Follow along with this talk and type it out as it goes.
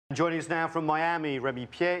Joining us now from Miami, Remi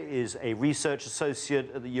Piet is a research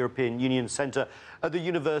associate at the European Union Center at the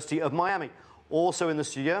University of Miami. Also in the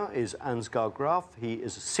studio is Ansgar Graw. He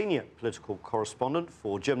is a senior political correspondent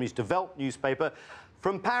for Germany's Die Welt newspaper.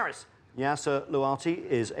 From Paris, Yasser Louati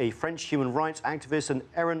is a French human rights activist, and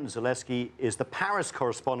Erin Zaleski is the Paris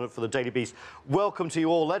correspondent for the Daily Beast. Welcome to you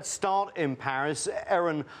all. Let's start in Paris.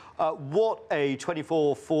 Erin, what a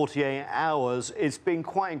 24-48 hours. It's been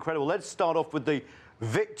quite incredible. Let's start off with the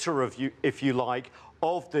victor, if you like,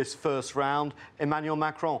 of this first round, Emmanuel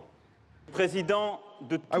Macron.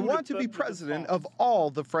 I want to be president of all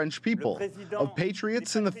the French people, of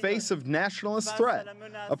patriots in the face of nationalist threat,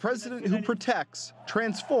 a president who protects,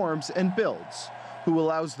 transforms, and builds, who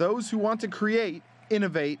allows those who want to create,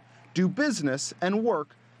 innovate, do business, and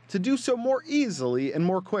work to do so more easily and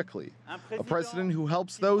more quickly, a president who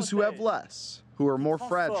helps those who have less, who are more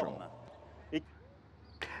fragile.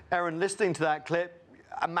 Erin, listening to that clip,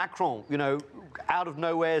 Macron, out of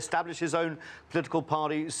nowhere, established his own political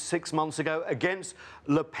party 6 months ago against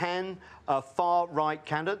Le Pen, a far-right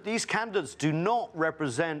candidate. These candidates do not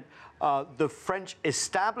represent the French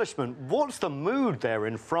establishment. What's the mood there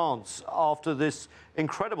in France after this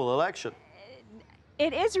incredible election?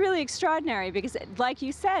 It is really extraordinary because, like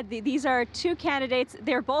you said, these are two candidates.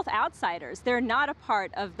 They're both outsiders. They're not a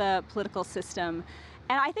part of the political system.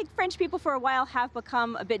 And I think French people for a while have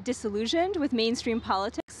become a bit disillusioned with mainstream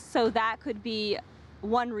politics, so that could be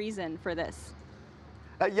one reason for this.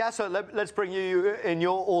 Yasser, let's bring you in.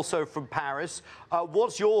 You're also from Paris.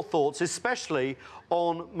 What's your thoughts, especially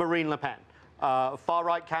on Marine Le Pen,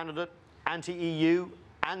 far-right candidate, anti-EU,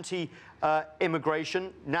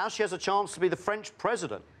 anti-immigration? Now she has a chance to be the French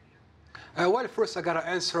president. Well, first I got to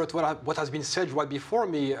answer to what has been said right before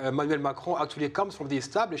me. Emmanuel Macron actually comes from the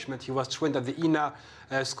establishment. He was trained at the INA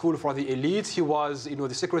school for the elites. He was,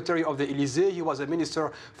 the secretary of the Élysée. He was a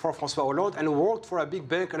minister for François Hollande and worked for a big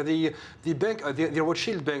bank, the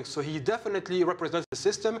Rothschild Bank. So he definitely represents the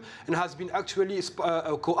system and has been actually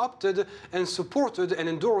co-opted and supported and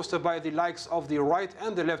endorsed by the likes of the right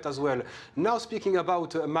and the left as well. Now speaking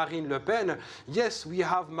about Marine Le Pen, yes, we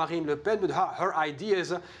have Marine Le Pen, but her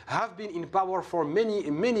ideas have been in power for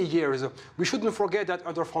many years. We shouldn't forget that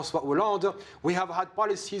under François Hollande, we have had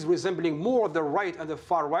policies resembling more the right and the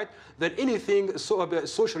far right than anything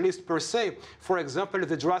socialist per se. For example,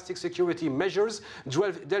 the drastic security measures,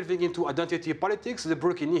 delving into identity politics, the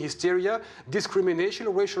Burkini hysteria,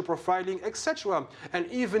 discrimination, racial profiling, etc., and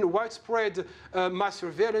even widespread mass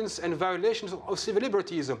surveillance and violations of civil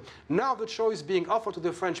liberties. Now the choice being offered to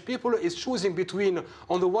the French people is choosing between,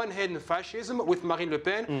 on the one hand, fascism with Marine Le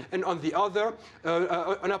Pen, and on the other,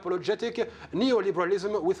 unapologetic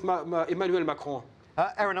neoliberalism with Emmanuel Macron.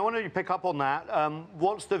 Erin, I wanted you to pick up on that.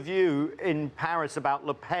 What's the view in Paris about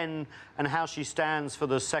Le Pen and how she stands for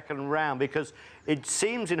the second round? Because it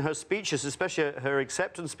seems in her speeches, especially her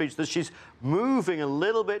acceptance speech, that she's moving a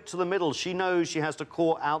little bit to the middle. She knows she has to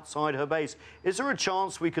court outside her base. Is there a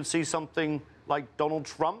chance we could see something like Donald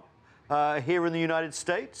Trump here in the United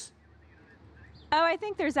States? Oh, I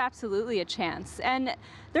think there's absolutely a chance. And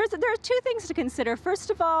there are two things to consider. First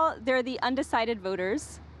of all, there are the undecided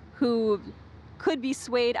voters who could be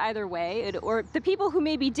swayed either way, or the people who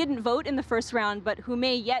maybe didn't vote in the first round but who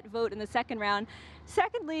may yet vote in the second round.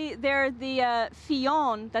 Secondly, there's the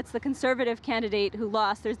Fillon, that's the conservative candidate who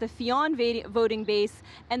lost. There's the Fillon voting base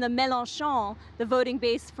and the Mélenchon, the voting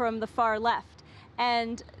base from the far left.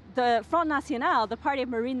 And the Front National, the party of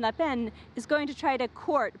Marine Le Pen, is going to try to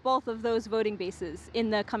court both of those voting bases in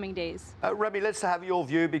the coming days. Remi, let's have your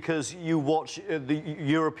view, because you watch the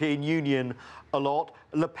European Union a lot.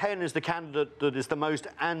 Le Pen is the candidate that is the most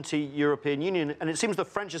anti-European Union, and it seems the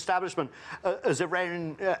French establishment, as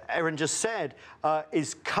Erin just said,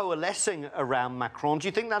 is coalescing around Macron. Do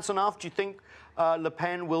you think that's enough? Do you think Le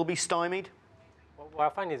Pen will be stymied? What I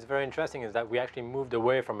find is very interesting is that we actually moved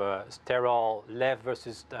away from a sterile left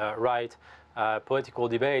versus right political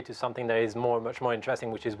debate to something that is much more interesting,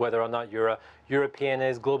 which is whether or not you're a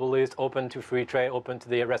Europeanist, globalist, open to free trade, open to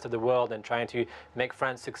the rest of the world, and trying to make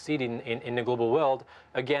France succeed in the global world,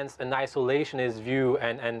 against an isolationist view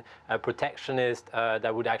and a protectionist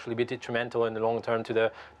that would actually be detrimental in the long term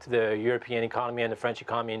to the European economy and the French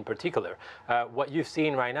economy in particular. What you've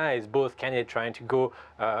seen right now is both candidates trying to go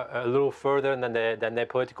a little further than their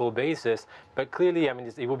political basis, but clearly, I mean,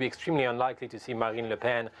 it will be extremely unlikely to see Marine Le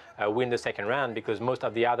Pen win the second second round, because most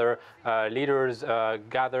of the other leaders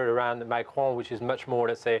gathered around Macron, which is much more,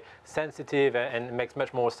 let's say, sensitive and makes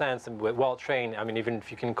much more sense and well-trained. I mean, even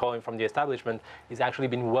if you can call him from the establishment, he's actually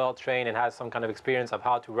been well-trained and has some kind of experience of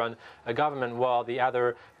how to run a government, while the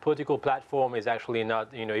other political platform is actually not,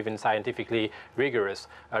 even scientifically rigorous.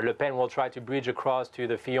 Le Pen will try to bridge across to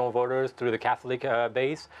the Fillon voters through the Catholic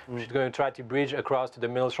base. She's going to try to bridge across to the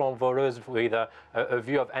Mélenchon voters with a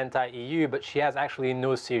view of anti-EU, but she has actually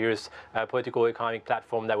no serious political economic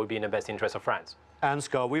platform that would be in the best interest of France.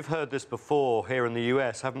 Ansgar, we've heard this before here in the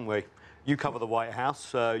US, haven't we? You cover the White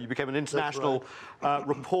House. You became an international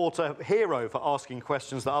reporter hero for asking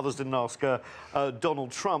questions that others didn't ask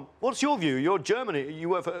Donald Trump. What's your view? You're Germany. You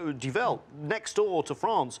work for Die Welt, next door to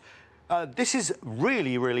France. This is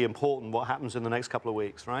really, really important, what happens in the next couple of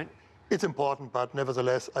weeks, right? It's important, but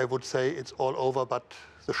nevertheless, I would say it's all over. But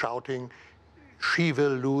the shouting, she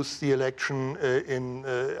will lose the election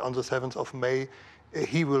on the 7th of May.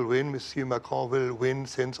 He will win. Monsieur Macron will win,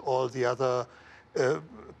 since all the other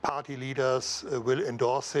party leaders will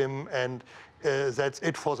endorse him, and that's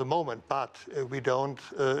it for the moment. But we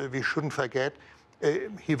shouldn't forget,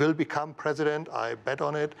 he will become president. I bet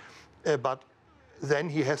on it. But then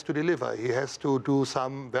he has to deliver. He has to do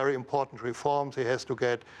some very important reforms. He has to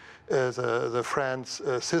get the France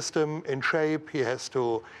system in shape. He has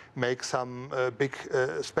to make some big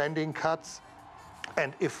spending cuts.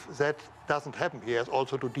 And if that doesn't happen, he has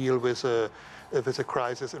also to deal with a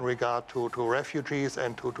crisis in regard to refugees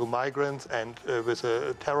and to migrants, and with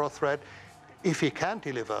a terror threat. If he can't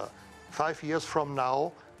deliver, 5 years from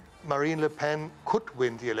now, Marine Le Pen could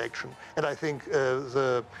win the election. And I think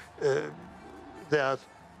there are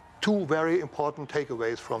two very important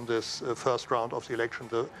takeaways from this first round of the election.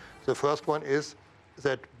 The first one is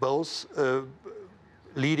that both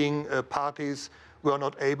leading parties were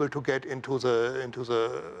not able to get into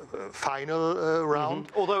the final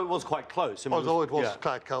round. Although it was quite close. Although it was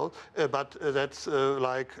quite close, but that's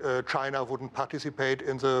like China wouldn't participate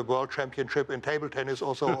in the World Championship in table tennis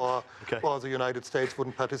also, or the United States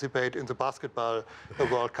wouldn't participate in the basketball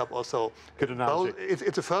World Cup also. Good analogy.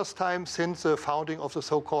 It's the first time since the founding of the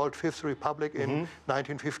so-called Fifth Republic in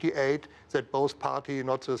 1958 that both parties,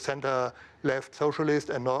 not the center-left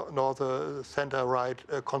socialists and nor the center-right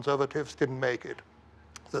conservatives, didn't make it.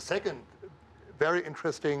 The second very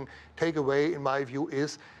interesting takeaway, in my view,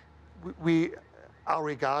 is we are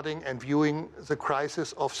regarding and viewing the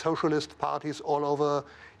crisis of socialist parties all over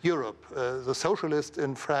Europe. The socialists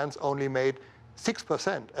in France only made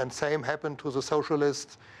 6%, and same happened to the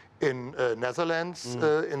socialists in Netherlands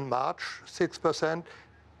in March, 6%.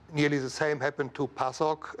 Nearly the same happened to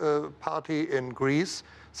PASOK party in Greece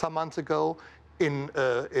some months ago. In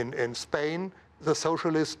Spain, the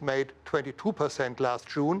socialists made 22% last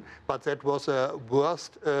June, but that was a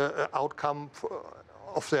worst outcome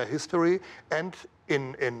of their history. And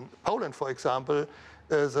in Poland, for example,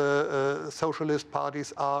 the socialist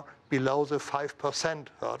parties are below the 5%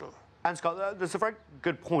 hurdle. Ansgar, that's a very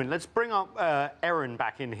good point. Let's bring up Erin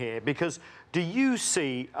back in here, because do you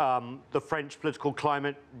see the French political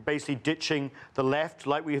climate basically ditching the left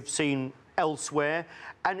like we have seen elsewhere?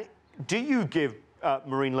 And do you give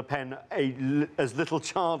Marine Le Pen as little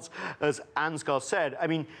chance as Ansgar said? I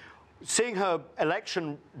mean, seeing her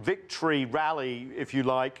election victory rally, if you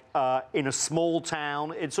like, in a small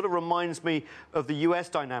town, it sort of reminds me of the US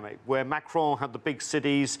dynamic, where Macron had the big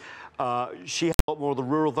cities, she had a lot more of the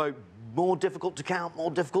rural vote, more difficult to count,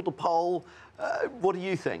 more difficult to poll. What do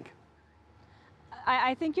you think?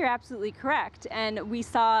 I think you're absolutely correct. And we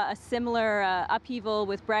saw a similar upheaval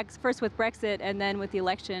with first with Brexit and then with the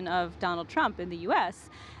election of Donald Trump in the US.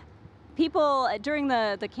 People, during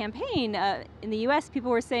the campaign in the US,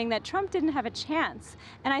 people were saying that Trump didn't have a chance.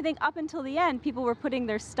 And I think up until the end, people were putting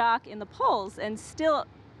their stock in the polls, and still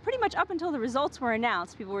pretty much up until the results were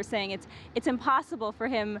announced, people were saying it's impossible for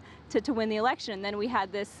him to win the election. And then we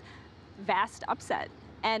had this vast upset.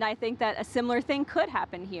 And I think that a similar thing could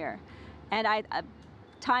happen here. And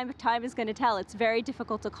time is going to tell. It's very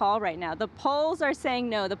difficult to call right now. The polls are saying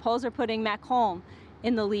no. The polls are putting Macron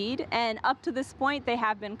in the lead, and up to this point, they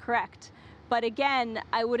have been correct. But again,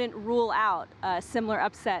 I wouldn't rule out a similar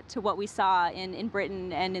upset to what we saw in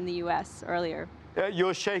Britain and in the US earlier.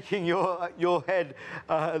 You're shaking your head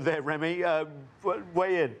there, Remi.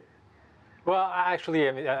 Weigh in. Well, actually,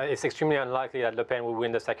 it's extremely unlikely that Le Pen will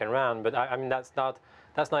win the second round, but I mean, that's not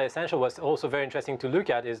that's not essential. What's also very interesting to look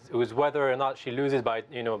at is whether or not she loses by,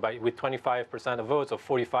 with 25% of votes or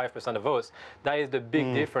 45% of votes. That is the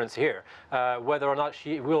big difference here. Whether or not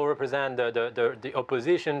she will represent the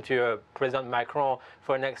opposition to President Macron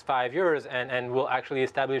for the next 5 years and will actually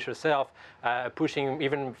establish herself, pushing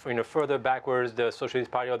even further backwards the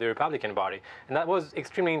Socialist Party or the Republican Party. And that was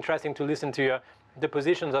extremely interesting to listen to the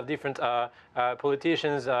positions of different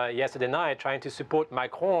politicians yesterday night, trying to support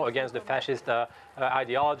Macron against the fascist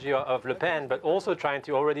ideology of Le Pen, but also trying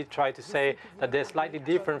to say that they're slightly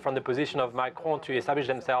different from the position of Macron to establish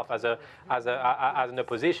themselves as an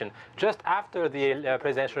opposition. Just after the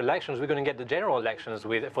presidential elections, we're going to get the general elections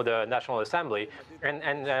for the National Assembly,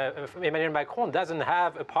 and Emmanuel Macron doesn't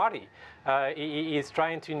have a party. He is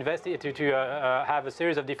trying to have a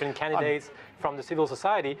series of different candidates from the civil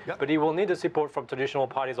society, but he will need the support from traditional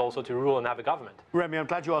parties also to rule and have a government. Remi, I'm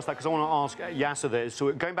glad you asked that, because I want to ask Yasser this.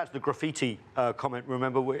 So going back to the graffiti comment,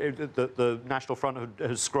 remember the National Front has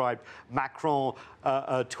described Macron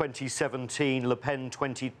 2017, Le Pen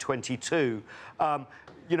 2022.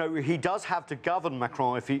 He does have to govern,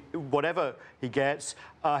 Macron, whatever he gets.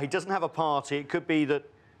 He doesn't have a party. It could be that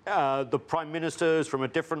the prime minister is from a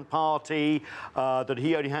different party, that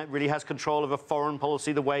he only really has control of a foreign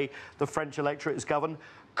policy the way the French electorate is governed.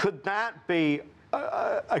 Could that be,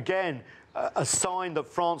 again, a sign that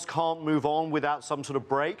France can't move on without some sort of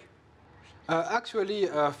break? Actually,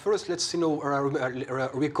 first let's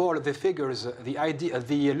recall the figures.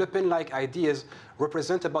 The Le Pen-like ideas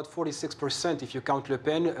represent about 46% if you count Le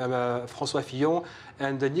Pen, François Fillon,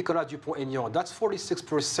 and Nicolas Dupont-Aignan. That's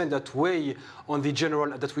 46% that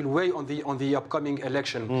will weigh on the upcoming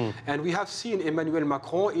election. And we have seen Emmanuel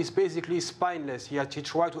Macron is basically spineless. He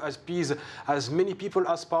tried to appease as many people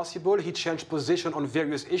as possible. He changed position on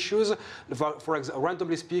various issues. For example,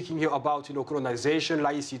 randomly speaking here about colonization,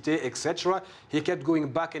 laïcité, etc. He kept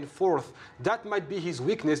going back and forth. That might be his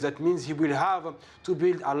weakness. That means he will have to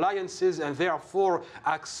build alliances and therefore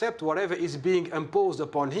accept whatever is being imposed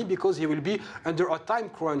upon him, because he will be under a time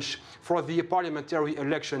crunch for the parliamentary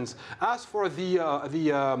elections. As for the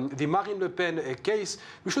Marine Le Pen case,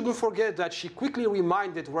 we shouldn't forget that she quickly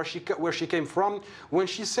reminded where she came from when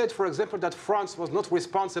she said, for example, that France was not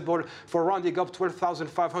responsible for rounding up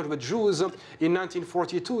 12,500 Jews in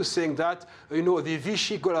 1942, saying that the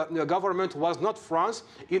Vichy government was not France,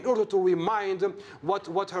 in order to remind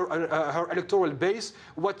what her electoral base,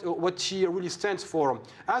 what she really stands for.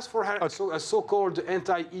 As for her so-called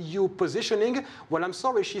anti-EU positioning, well, I'm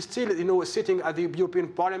sorry, she's still sitting at the European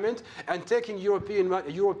Parliament and taking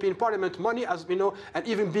European Parliament money, as and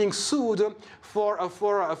even being sued for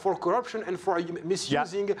corruption and for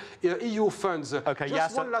misusing EU funds. Okay,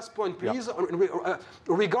 just one last point, please,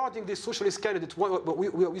 regarding the socialist candidate.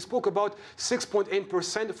 We spoke about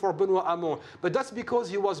 6.8% for Benoît Hamon, but that's because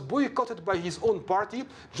he was boycotted by his own party,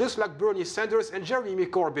 just like Bernie Sanders and Jeremy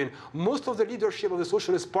Corbyn. Most of the leadership of the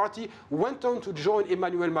Socialist Party went on to join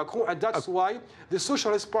Emmanuel Macron, and that's why the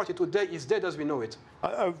Socialist Party today is dead as we know it.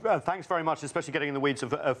 Thanks very much, especially getting in the weeds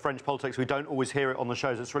of French politics. We don't always hear it on the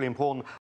shows. It's really important.